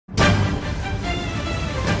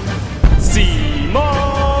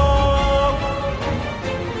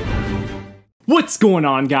What's going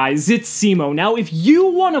on, guys? It's Cimoooooooo. Now, if you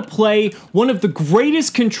want to play one of the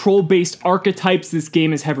greatest control-based archetypes this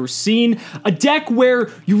game has ever seen, a deck where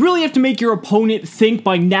you really have to make your opponent think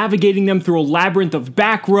by navigating them through a labyrinth of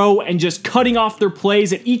back row and just cutting off their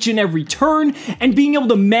plays at each and every turn, and being able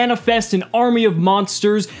to manifest an army of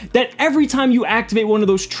monsters that every time you activate one of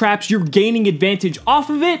those traps, you're gaining advantage off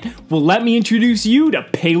of it, well, let me introduce you to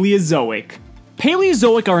Paleozoic.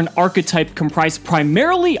 Paleozoic are an archetype comprised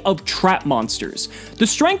primarily of trap monsters. The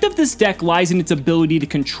strength of this deck lies in its ability to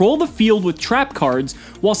control the field with trap cards,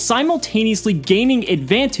 while simultaneously gaining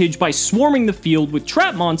advantage by swarming the field with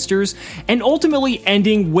trap monsters, and ultimately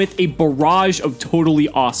ending with a barrage of totally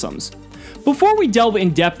awesomes. Before we delve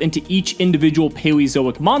in depth into each individual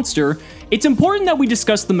Paleozoic monster, it's important that we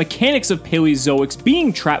discuss the mechanics of Paleozoics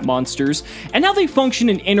being trap monsters, and how they function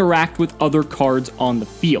and interact with other cards on the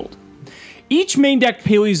field. Each main deck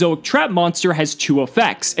Paleozoic trap monster has two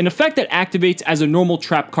effects, an effect that activates as a normal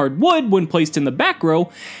trap card would when placed in the back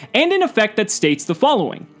row, and an effect that states the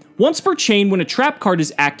following. Once per chain, when a trap card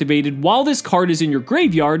is activated while this card is in your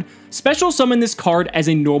graveyard, special summon this card as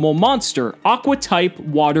a normal monster, Aqua type,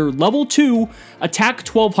 Water, level 2, attack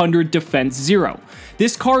 1200, defense 0.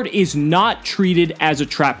 This card is not treated as a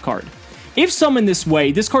trap card. If summoned this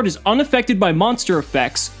way, this card is unaffected by monster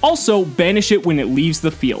effects, also banish it when it leaves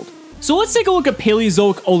the field. So let's take a look at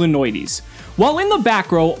Paleozoic Olenoides. While in the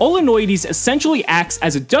back row, Olenoides essentially acts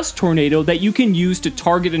as a dust tornado that you can use to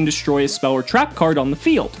target and destroy a spell or trap card on the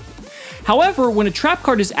field. However, when a trap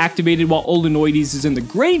card is activated while Olenoides is in the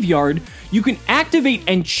graveyard, you can activate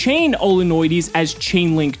and chain Olenoides as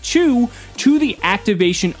Chain Link 2 to the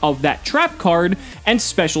activation of that trap card, and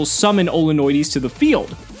special summon Olenoides to the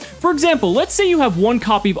field. For example, let's say you have one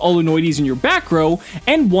copy of Olenoides in your back row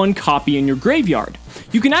and one copy in your graveyard.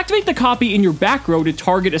 You can activate the copy in your back row to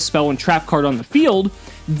target a spell and trap card on the field,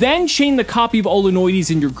 then chain the copy of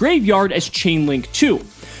Olenoides in your graveyard as Chain Link 2.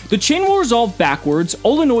 The chain will resolve backwards,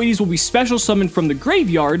 Olenoides will be special summoned from the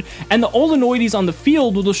graveyard, and the Olenoides on the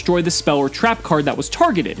field will destroy the spell or trap card that was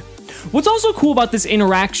targeted. What's also cool about this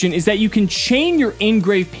interaction is that you can chain your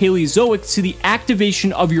in-grave Paleozoics to the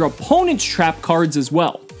activation of your opponent's trap cards as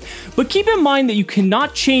well. But keep in mind that you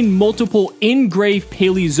cannot chain multiple in-grave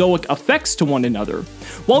Paleozoic effects to one another.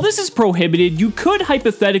 While this is prohibited, you could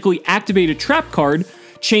hypothetically activate a trap card,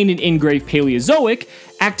 chain an in-grave Paleozoic,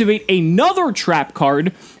 activate another trap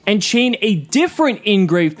card, and chain a different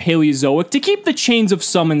in-grave Paleozoic to keep the chains of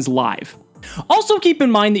summons live. Also keep in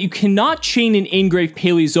mind that you cannot chain an in-grave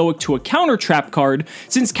Paleozoic to a counter trap card,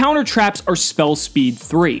 since counter traps are spell speed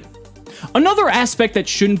 3. Another aspect that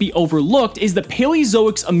shouldn't be overlooked is the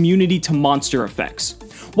Paleozoic's immunity to monster effects.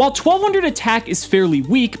 While 1200 attack is fairly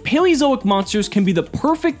weak, Paleozoic monsters can be the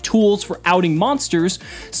perfect tools for outing monsters,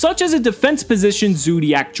 such as a defense position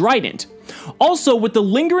Zodiac Trident. Also, with the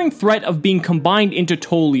lingering threat of being combined into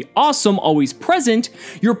Totally Awesome always present,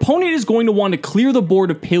 your opponent is going to want to clear the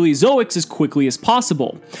board of Paleozoics as quickly as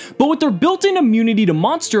possible. But with their built-in immunity to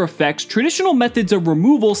monster effects, traditional methods of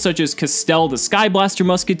removal such as Castell the Skyblaster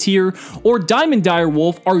Musketeer or Diamond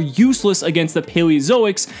Direwolf are useless against the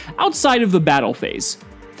Paleozoics outside of the battle phase.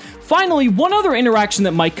 Finally, one other interaction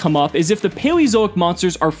that might come up is if the Paleozoic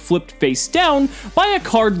monsters are flipped face down by a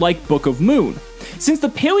card like Book of Moon. Since the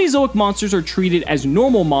Paleozoic monsters are treated as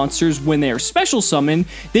normal monsters when they are special summoned,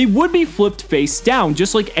 they would be flipped face down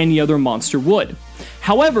just like any other monster would.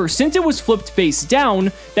 However, since it was flipped face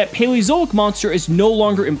down, that Paleozoic monster is no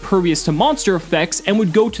longer impervious to monster effects and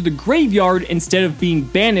would go to the graveyard instead of being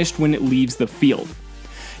banished when it leaves the field.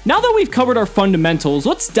 Now that we've covered our fundamentals,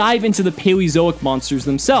 let's dive into the Paleozoic monsters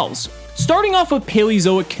themselves. Starting off with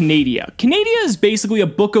Paleozoic Canadia. Canadia is basically a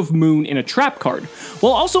Book of Moon in a trap card,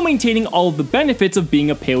 while also maintaining all of the benefits of being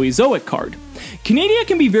a Paleozoic card. Canadia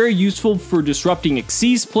can be very useful for disrupting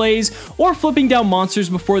Xyz plays, or flipping down monsters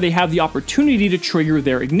before they have the opportunity to trigger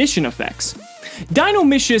their ignition effects.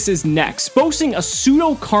 Dinomitius is next, boasting a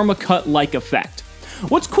pseudo-Karma Cut-like effect.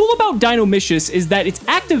 What's cool about Dinomitius is that its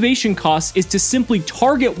activation cost is to simply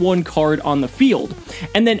target one card on the field,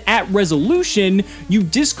 and then at resolution, you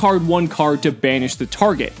discard one card to banish the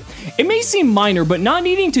target. It may seem minor, but not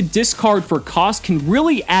needing to discard for cost can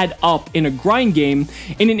really add up in a grind game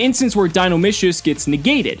in an instance where Dinomitius gets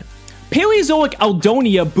negated. Paleozoic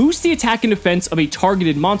Aldonia boosts the attack and defense of a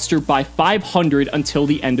targeted monster by 500 until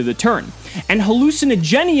the end of the turn, and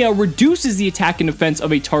Hallucinogenia reduces the attack and defense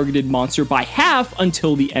of a targeted monster by half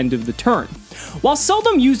until the end of the turn. While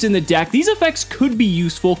seldom used in the deck, these effects could be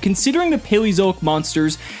useful considering the Paleozoic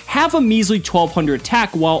monsters have a measly 1200 attack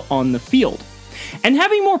while on the field. And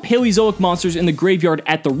having more Paleozoic monsters in the graveyard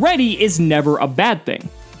at the ready is never a bad thing.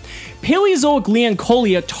 Paleozoic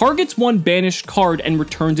Leancholia targets one banished card and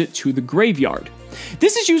returns it to the graveyard.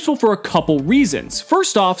 This is useful for a couple reasons.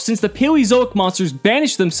 First off, since the Paleozoic monsters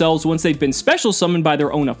banish themselves once they've been special summoned by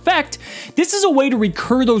their own effect, this is a way to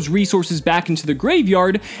recur those resources back into the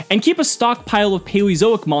graveyard and keep a stockpile of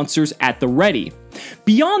Paleozoic monsters at the ready.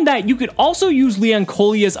 Beyond that, you could also use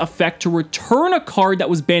Leancholia's effect to return a card that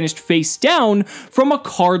was banished face down from a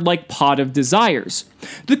card like Pot of Desires.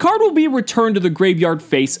 The card will be returned to the graveyard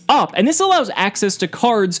face up, and this allows access to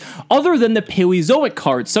cards other than the Paleozoic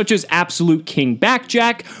cards, such as Absolute King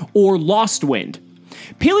Backjack or Lost Wind.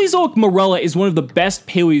 Paleozoic Morella is one of the best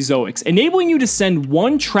Paleozoics, enabling you to send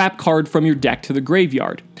one trap card from your deck to the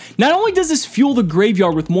graveyard. Not only does this fuel the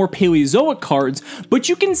graveyard with more Paleozoic cards, but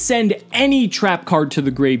you can send any trap card to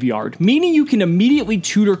the graveyard, meaning you can immediately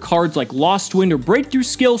tutor cards like Lost Wind or Breakthrough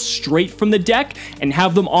Skill straight from the deck and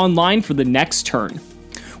have them online for the next turn.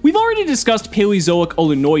 We've already discussed Paleozoic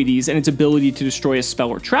Olenoides and its ability to destroy a spell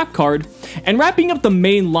or trap card, and wrapping up the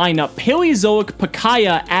main lineup, Paleozoic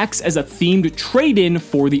Pacaya acts as a themed trade-in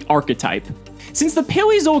for the archetype. Since the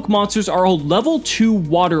Paleozoic monsters are all level 2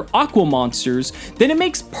 water aqua monsters, then it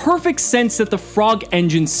makes perfect sense that the Frog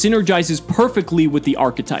engine synergizes perfectly with the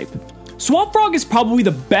archetype. Swap Frog is probably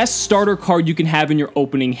the best starter card you can have in your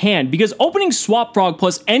opening hand, because opening Swap Frog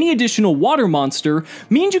plus any additional water monster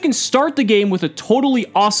means you can start the game with a totally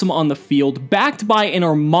awesome on the field, backed by an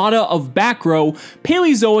armada of back row,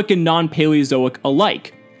 Paleozoic and non-Paleozoic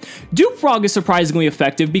alike. Dupe Frog is surprisingly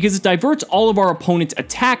effective because it diverts all of our opponent's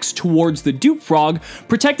attacks towards the Dupe Frog,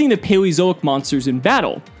 protecting the Paleozoic monsters in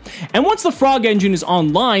battle. And once the Frog engine is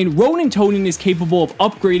online, Ronin Tonin is capable of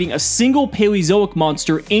upgrading a single Paleozoic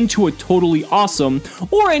monster into a totally awesome,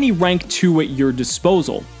 or any rank 2 at your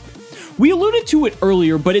disposal. We alluded to it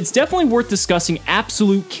earlier, but it's definitely worth discussing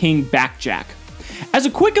Absolute King Backjack. As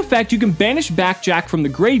a quick effect, you can banish Backjack from the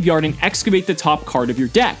graveyard and excavate the top card of your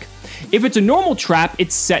deck. If it's a normal trap,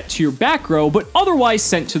 it's set to your back row, but otherwise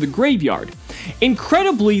sent to the graveyard.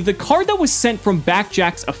 Incredibly, the card that was sent from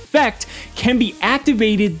Backjack's effect can be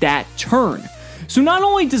activated that turn. So not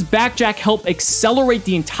only does Backjack help accelerate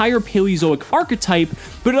the entire Paleozoic archetype,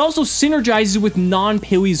 but it also synergizes with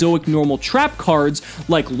non-Paleozoic normal trap cards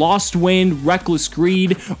like Lost Wind, Reckless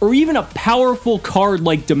Greed, or even a powerful card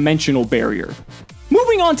like Dimensional Barrier.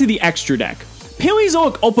 Moving on to the extra deck.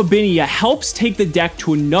 Paleozoic Opabinia helps take the deck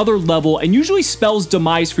to another level and usually spells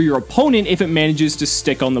demise for your opponent if it manages to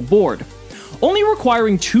stick on the board. Only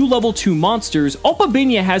requiring 2 level 2 monsters,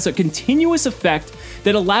 Opabinia has a continuous effect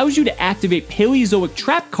that allows you to activate Paleozoic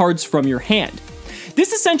trap cards from your hand.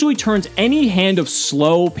 This essentially turns any hand of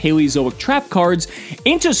slow Paleozoic trap cards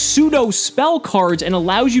into pseudo spell cards and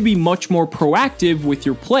allows you to be much more proactive with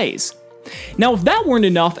your plays. Now, if that weren't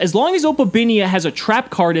enough, as long as Opabinia has a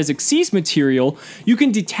trap card as Xyz material, you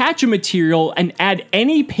can detach a material and add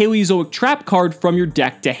any Paleozoic trap card from your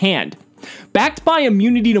deck to hand. Backed by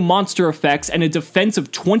immunity to monster effects and a defense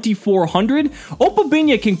of 2400,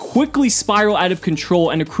 Opabinia can quickly spiral out of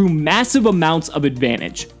control and accrue massive amounts of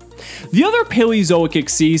advantage. The other Paleozoic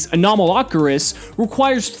Xyz, Anomalocaris,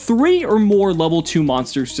 requires 3 or more level 2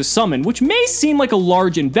 monsters to summon, which may seem like a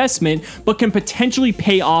large investment, but can potentially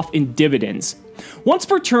pay off in dividends. Once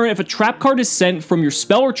per turn, if a trap card is sent from your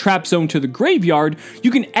spell or trap zone to the graveyard,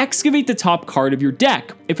 you can excavate the top card of your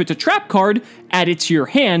deck. If it's a trap card, add it to your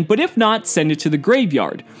hand, but if not, send it to the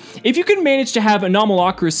graveyard. If you can manage to have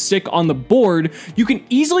Anomalocaris stick on the board, you can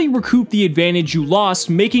easily recoup the advantage you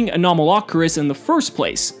lost making Anomalocaris in the first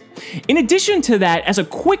place. In addition to that, as a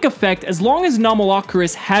quick effect, as long as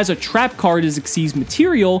Anomalocaris has a trap card as Xyz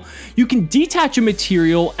material, you can detach a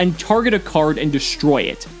material and target a card and destroy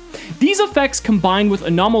it. These effects combined with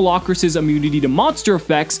Anomalocaris' immunity to monster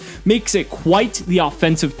effects makes it quite the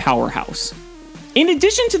offensive powerhouse. In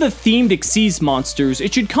addition to the themed Xyz monsters,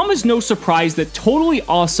 it should come as no surprise that Totally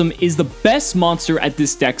Awesome is the best monster at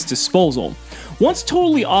this deck's disposal. Once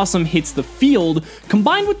Totally Awesome hits the field,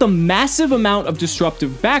 combined with the massive amount of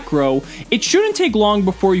disruptive back row, it shouldn't take long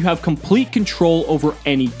before you have complete control over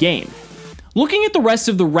any game. Looking at the rest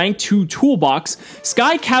of the rank 2 toolbox,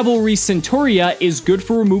 Sky Cavalry Centuria is good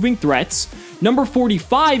for removing threats, number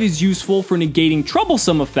 45 is useful for negating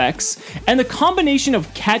troublesome effects, and the combination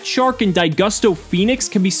of Cat Shark and Daigusto Phoenix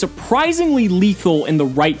can be surprisingly lethal in the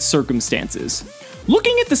right circumstances.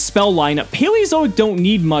 Looking at the spell lineup, Paleozoic don't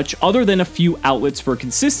need much other than a few outlets for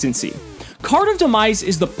consistency. Card of Demise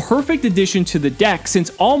is the perfect addition to the deck since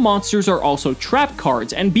all monsters are also trap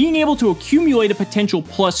cards, and being able to accumulate a potential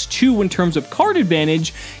 +2 in terms of card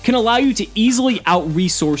advantage can allow you to easily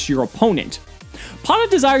out-resource your opponent. Pot of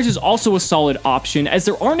Desires is also a solid option as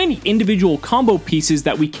there aren't any individual combo pieces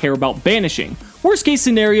that we care about banishing. Worst case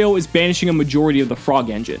scenario is banishing a majority of the Frog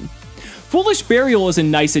Engine. Foolish Burial is a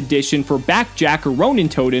nice addition for Backjack or Ronin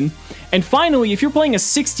Totem. And finally, if you're playing a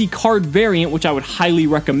 60 card variant, which I would highly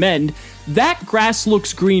recommend, that Grass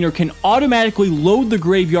Looks Greener can automatically load the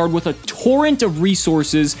graveyard with a torrent of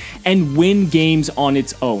resources and win games on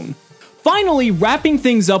its own. Finally, wrapping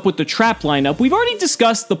things up with the trap lineup, we've already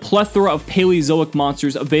discussed the plethora of Paleozoic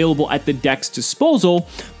monsters available at the deck's disposal,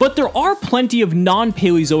 but there are plenty of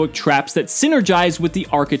non-Paleozoic traps that synergize with the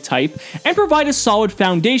archetype and provide a solid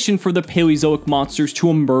foundation for the Paleozoic monsters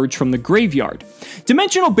to emerge from the graveyard.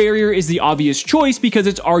 Dimensional Barrier is the obvious choice because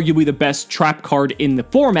it's arguably the best trap card in the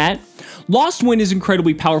format. Lost Wind is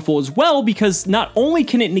incredibly powerful as well because not only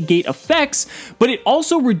can it negate effects, but it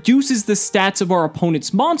also reduces the stats of our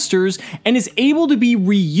opponent's monsters and is able to be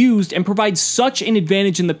reused and provides such an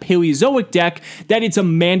advantage in the Paleozoic deck that it's a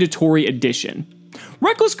mandatory addition.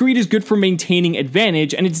 Reckless Greed is good for maintaining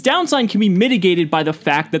advantage, and its downside can be mitigated by the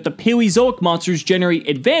fact that the Paleozoic monsters generate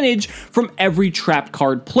advantage from every trap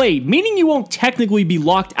card played, meaning you won't technically be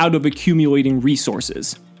locked out of accumulating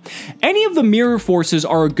resources. Any of the mirror forces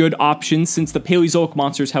are a good option since the Paleozoic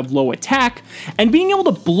monsters have low attack, and being able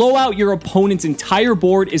to blow out your opponent's entire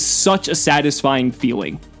board is such a satisfying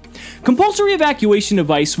feeling. Compulsory Evacuation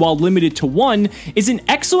Device, while limited to 1, is an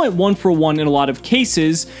excellent 1-for-1 in a lot of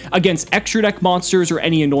cases against extra deck monsters or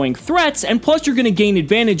any annoying threats, and plus you're going to gain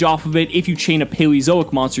advantage off of it if you chain a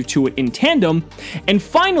Paleozoic monster to it in tandem. And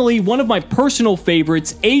finally, one of my personal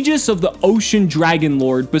favorites, Aegis of the Ocean Dragon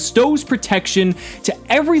Lord, bestows protection to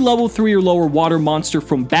every level 3 or lower water monster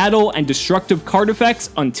from battle and destructive card effects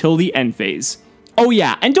until the end phase. Oh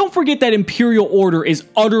yeah, and don't forget that Imperial Order is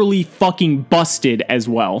utterly fucking busted as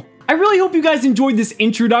well. I really hope you guys enjoyed this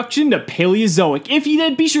introduction to Paleozoic. If you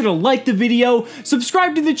did, be sure to like the video,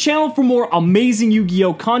 subscribe to the channel for more amazing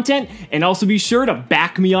Yu-Gi-Oh content, and also be sure to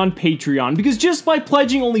back me on Patreon, because just by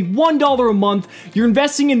pledging only $1 a month, you're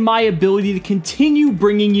investing in my ability to continue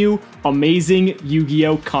bringing you amazing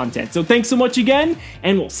Yu-Gi-Oh content. So thanks so much again,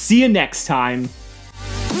 and we'll see you next time.